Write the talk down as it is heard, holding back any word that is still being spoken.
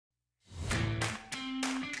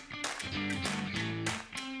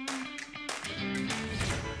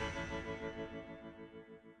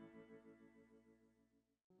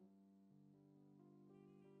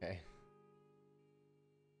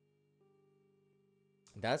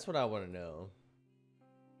That's what I want to know.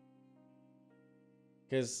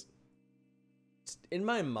 Because in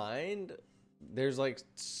my mind, there's like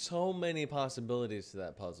so many possibilities to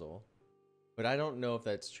that puzzle. But I don't know if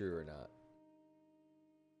that's true or not.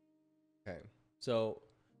 Okay. So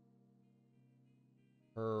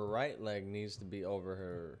her right leg needs to be over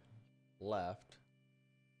her left.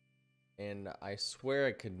 And I swear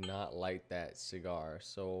I could not light that cigar.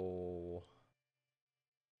 So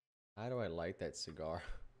how do I light that cigar?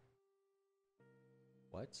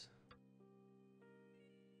 What?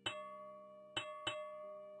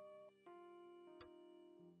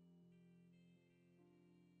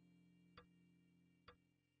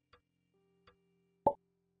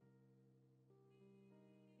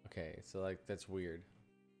 Okay, so like that's weird.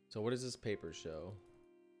 So what does this paper show?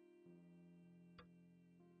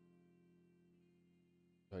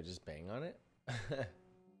 Do I just bang on it?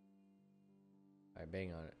 I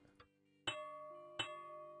bang on it.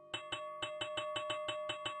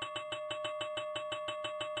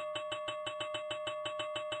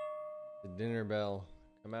 The dinner bell.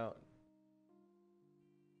 Come out.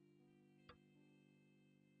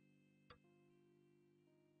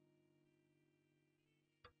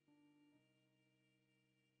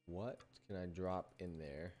 What can I drop in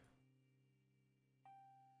there?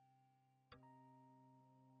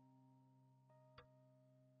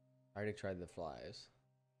 I already tried the flies.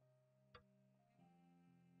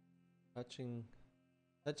 Touching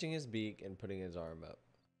his beak and putting his arm up.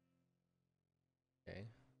 Okay.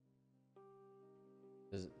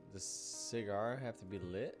 Does the cigar have to be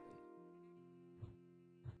lit?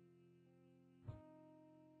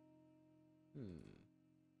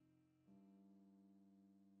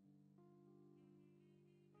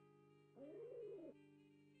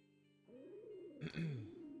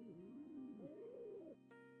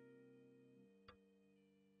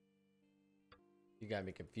 You got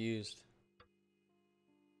me confused.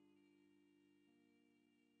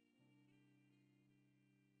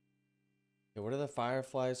 Okay, what are the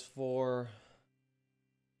fireflies for?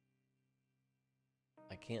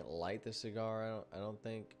 I can't light the cigar. I don't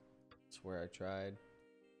think. I swear I tried.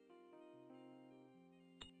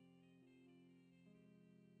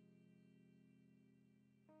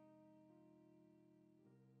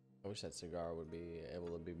 I wish that cigar would be able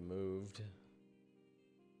to be moved.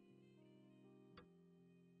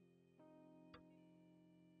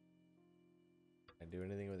 Can I do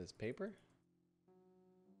anything with this paper?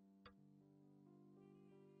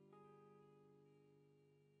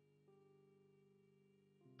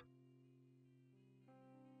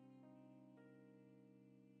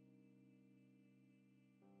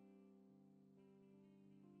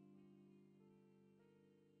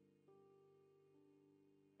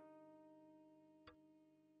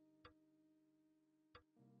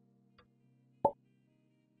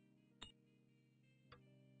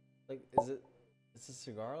 Like, is the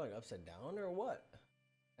cigar like upside down or what?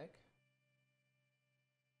 Heck?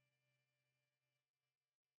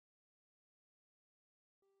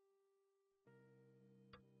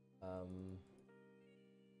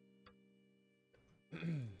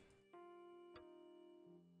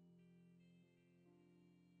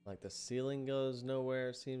 Like the ceiling goes nowhere,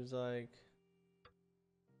 it seems like.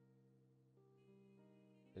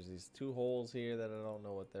 There's these two holes here that I don't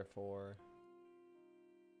know what they're for.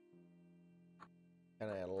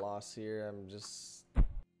 Kind of at a loss here. I'm just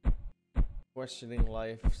questioning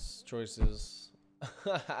life's choices.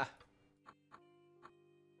 Let's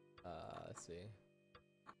see.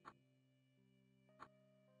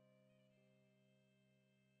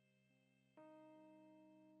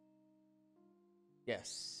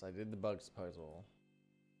 Yes, I did the bugs puzzle.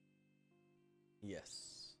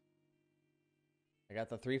 Yes. I got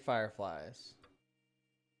the 3 fireflies.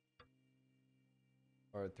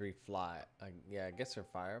 Or 3 fly. Yeah, I guess they're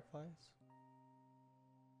fireflies.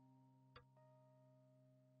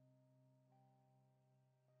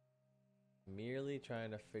 Merely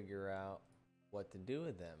trying to figure out what to do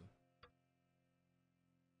with them.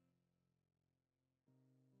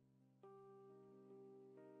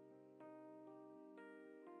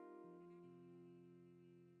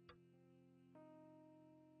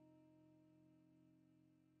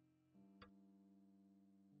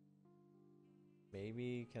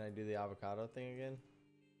 Maybe, can I do the avocado thing again?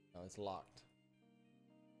 No, it's locked.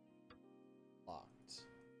 Locked. Is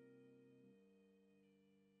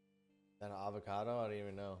that an avocado? I don't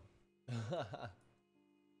even know.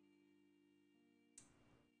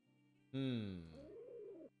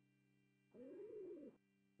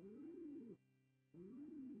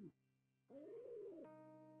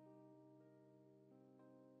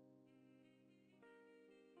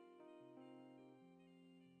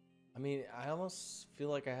 I mean, I almost feel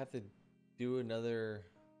like I have to do another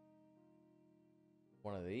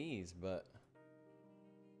one of these, but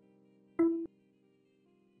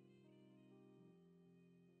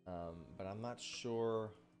I'm not sure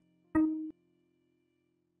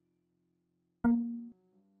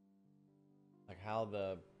like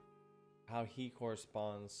how he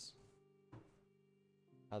corresponds,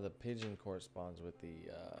 how the pigeon corresponds with the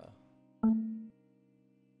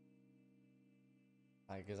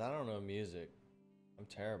because I don't know music. I'm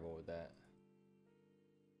terrible with that.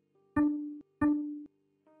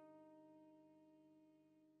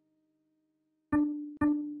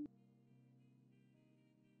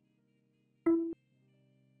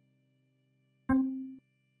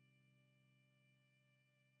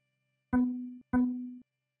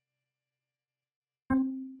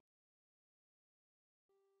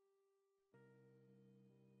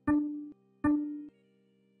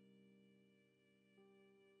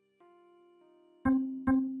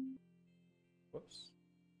 Whoops.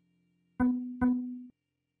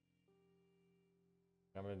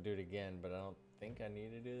 I'm gonna do it again, but I don't think I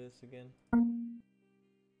need to do this again.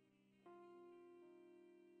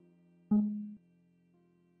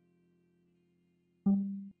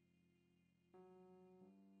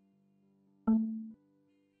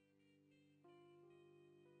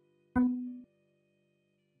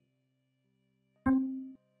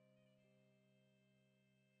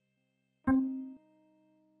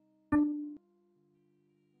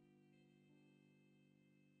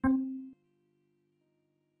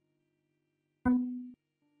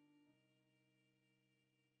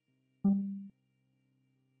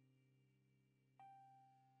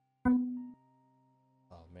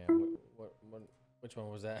 Oh man, which one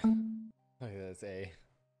was that? Okay, that's A.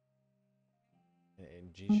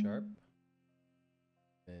 And G sharp.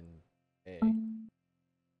 And A.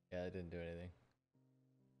 Yeah, that didn't do anything.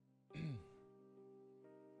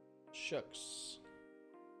 Shucks.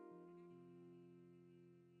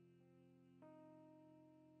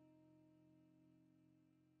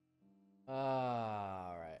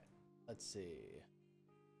 All right. Let's see.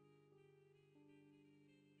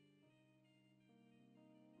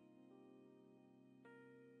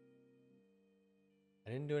 I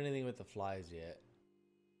didn't do anything with the flies yet.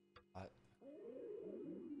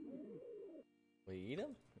 Will he eat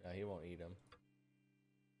them? No, he won't eat them.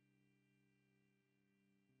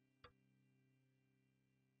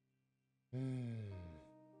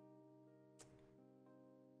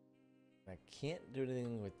 I can't do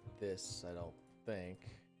anything with this, I don't think.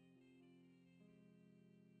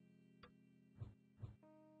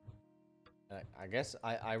 I guess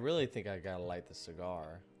I really think I gotta light the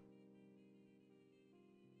cigar.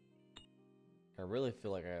 I really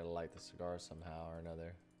feel like I gotta light the cigar somehow or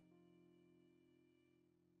another.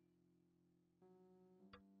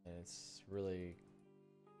 And it's really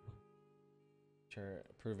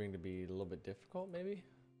proving to be a little bit difficult, maybe?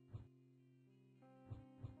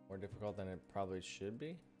 More difficult than it probably should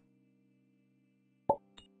be.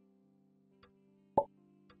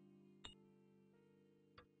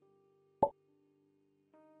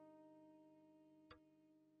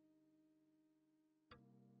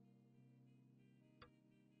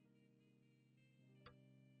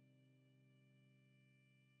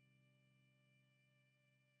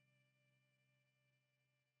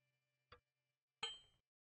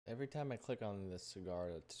 Every time I click on the cigar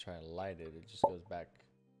to try and light it, it just goes back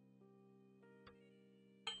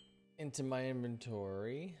into my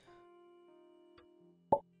inventory.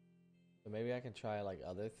 So maybe I can try like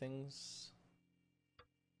other things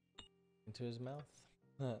into his mouth.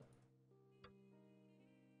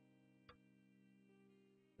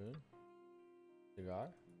 Good. Cigar.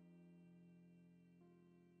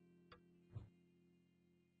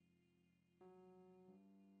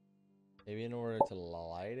 Maybe in order to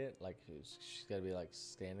light it, like she's gotta be like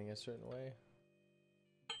standing a certain way.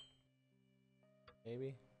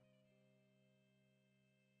 Maybe.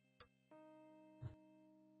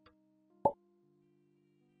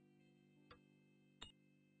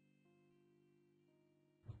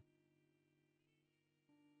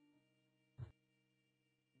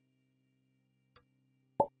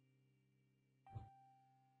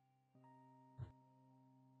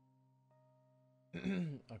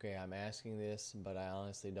 Okay, I'm asking this, but I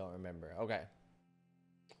honestly don't remember. Okay.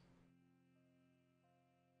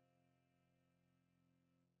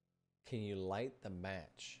 Can you light the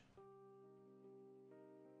match?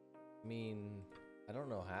 I mean, I don't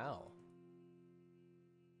know how.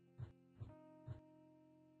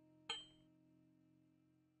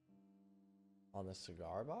 On the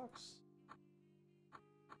cigar box?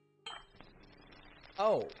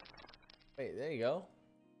 Oh! Wait, there you go.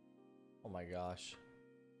 Oh my gosh.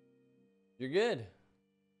 You're good.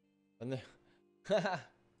 And the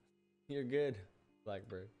you're good,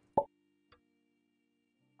 Blackbird.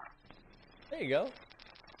 There you go.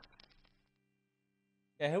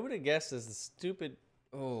 Yeah, who would have guessed this stupid...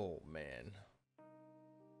 Oh, man.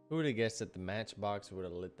 Who would have guessed that the matchbox would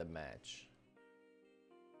have lit the match?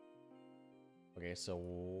 Okay,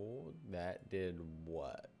 so that did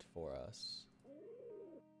what for us?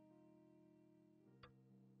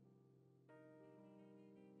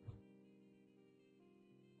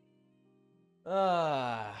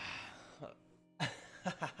 Ah.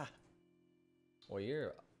 Well, you're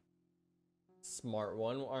a smart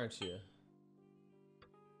one, aren't you?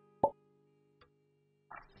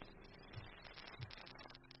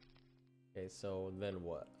 Okay, so then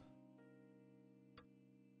what?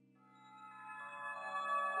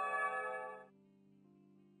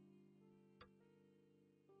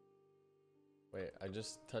 Wait, I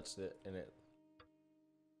just touched it and it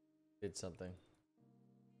did something.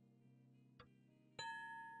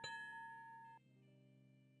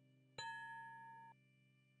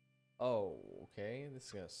 Oh, okay. This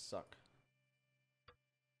is gonna suck.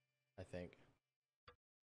 I think.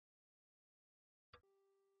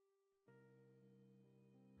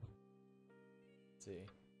 Let's see.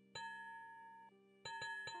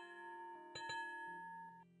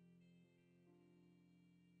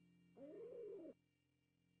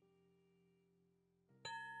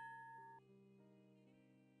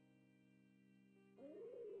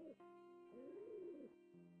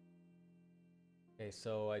 Okay,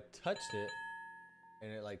 so I touched it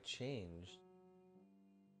and it like changed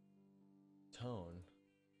tone.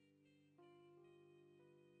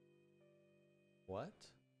 What?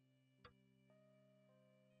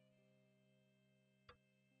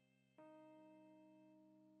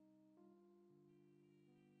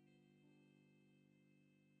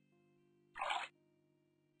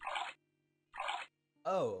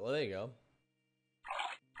 Oh, well, there you go.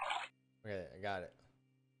 Okay, I got it.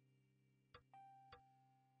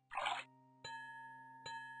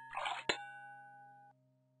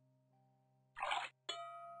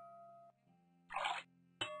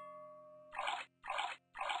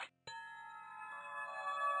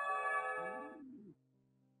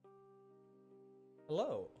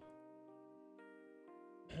 Hello.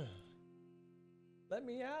 Let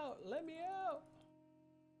me out. Let me out.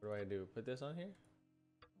 What do I do? Put this on here?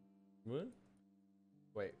 Moon?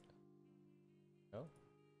 Wait. No.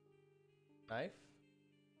 Knife?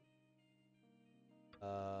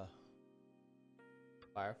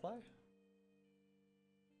 Firefly?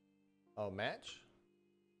 Oh, match?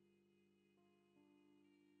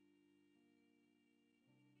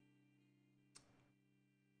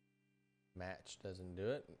 Match doesn't do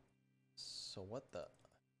it. So what the?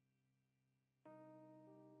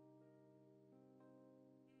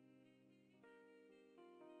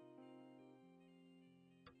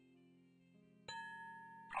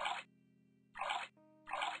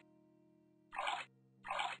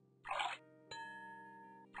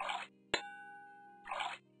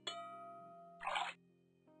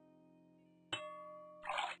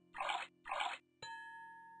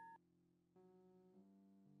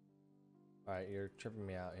 Alright, you're tripping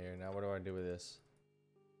me out here. Now what do I do with this?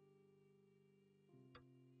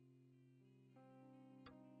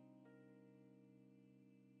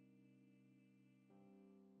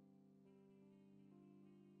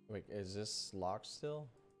 Wait, is this locked still?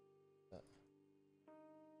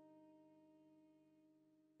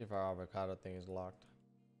 See if our avocado thing is locked.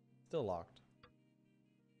 Still locked.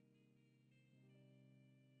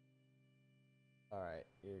 Alright,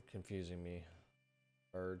 you're confusing me,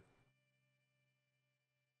 bird.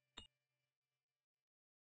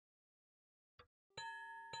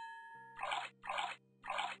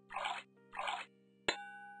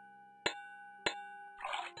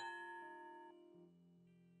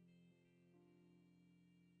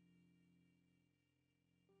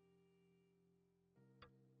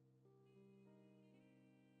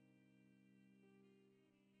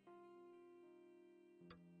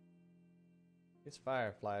 This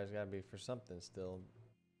firefly's gotta be for something still.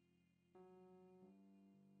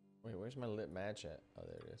 Wait, where's my lit match at? Oh,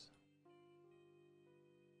 there it is.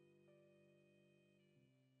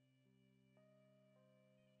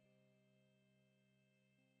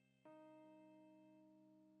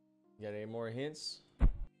 You got any more hints?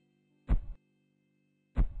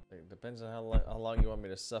 It depends on how long you want me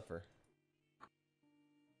to suffer.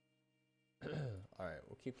 Alright,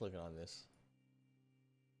 we'll keep clicking on this.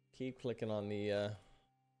 Keep clicking on the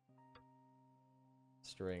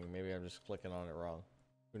string. Maybe I'm just clicking on it wrong.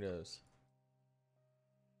 Who knows?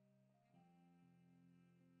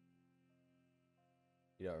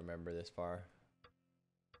 You don't remember this far.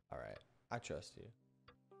 All right, I trust you.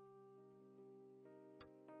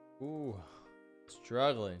 Ooh,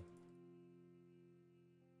 struggling.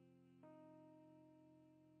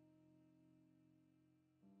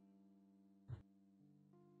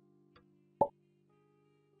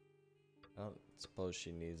 I don't suppose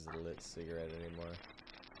she needs the lit cigarette anymore.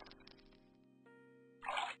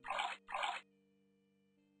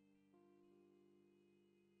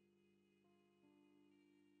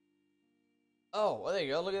 Oh, well, there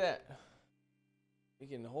you go. Look at that. You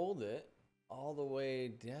can hold it all the way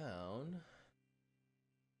down.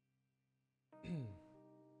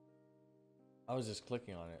 I was just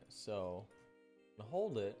clicking on it, so to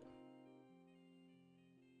hold it.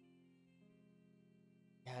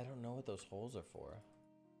 Yeah, I don't know what those holes are for.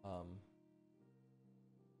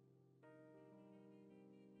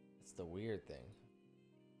 That's the weird thing.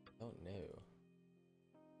 I don't know.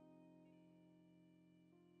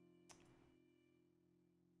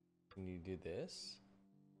 Can you do this?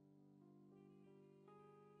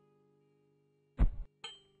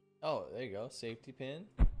 Oh, there you go. Safety pin.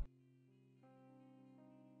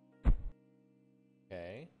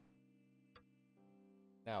 Okay.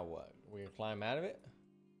 Now what? We gonna climb out of it?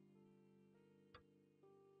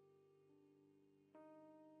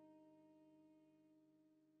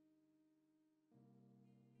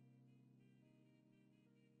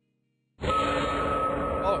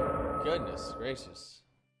 Oh, goodness gracious.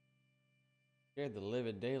 Scared the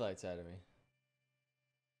living daylights out of me.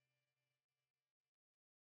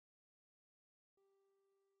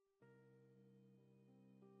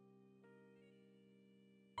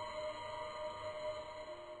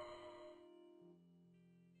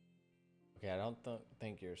 Okay, I don't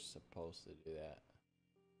think you're supposed to do that.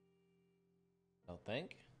 Don't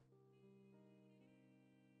think?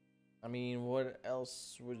 I mean, what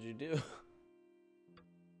else would you do?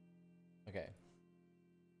 Okay.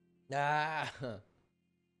 Ah!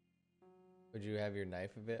 Would you have your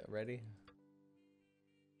knife a bit ready?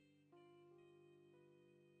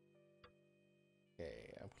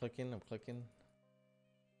 Okay, I'm clicking.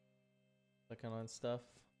 Clicking on stuff.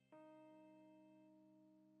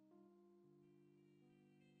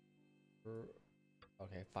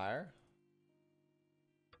 Okay, fire.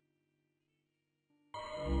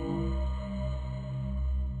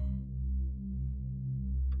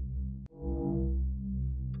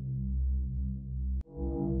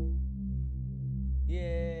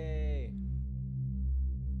 Yay!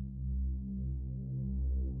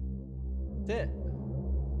 That's it.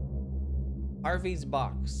 Harvey's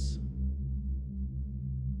box.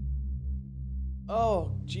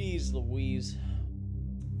 Oh, geez, Louise.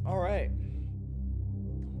 All right.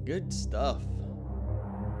 Good stuff.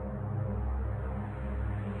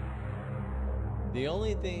 The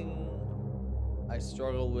only thing I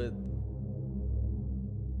struggled with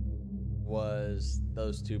was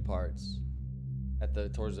those two parts at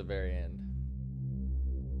towards the very end.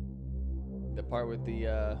 The part with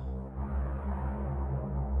the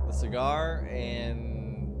cigar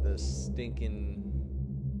and the stinking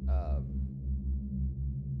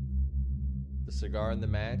the cigar and the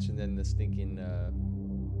match, and then the stinking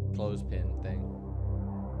clothespin thing.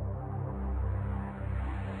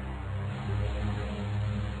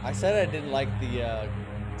 I said I didn't like the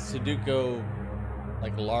Sudoku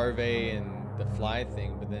like larvae and the fly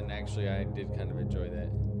thing, but then actually I did kind of enjoy that.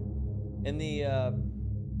 And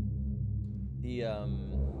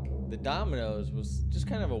the dominoes was just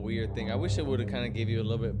kind of a weird thing. I wish it would have kind of gave you a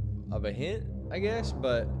little bit of a hint, I guess,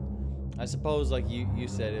 but I suppose like you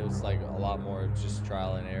said, it was like a lot more just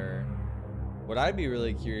trial and error. What I'd be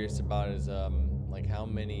really curious about is like how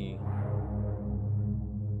many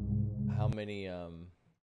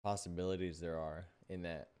possibilities there are in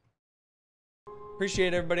that.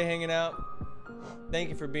 Appreciate everybody hanging out. Thank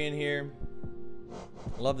you for being here.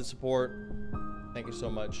 Love the support. Thank you so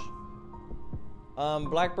much.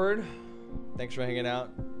 Blackbird, thanks for hanging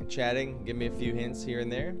out and chatting. Give me a few hints here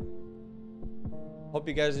and there. Hope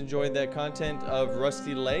you guys enjoyed that content of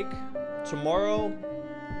Rusty Lake. Tomorrow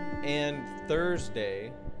and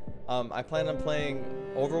Thursday, I plan on playing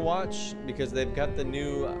Overwatch because they've got the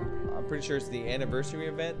new, I'm pretty sure it's the anniversary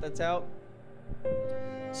event that's out.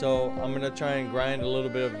 So I'm gonna try and grind a little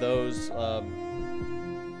bit of those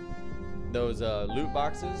loot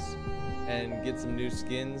boxes and get some new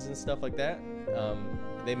skins and stuff like that.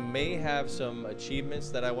 They may have some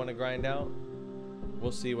achievements that I want to grind out.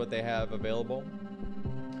 We'll see what they have available.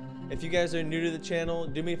 If you guys are new to the channel,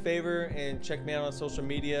 do me a favor and check me out on social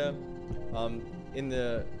media. In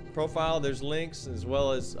the profile, there's links as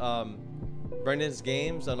well as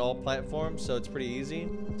BrendansGames on all platforms, so it's pretty easy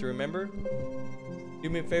to remember. Do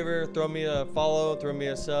me a favor, throw me a follow, throw me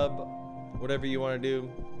a sub, whatever you want to do.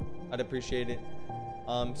 I'd appreciate it.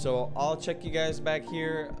 So I'll check you guys back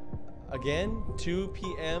here again, 2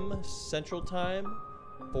 p.m. Central Time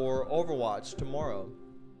for Overwatch tomorrow.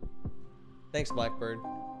 Thanks, Blackbird.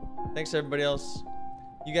 Thanks, everybody else.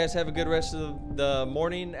 You guys have a good rest of the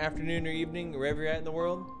morning, afternoon, or evening, wherever you're at in the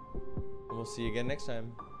world. And we'll see you again next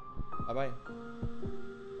time. Bye-bye.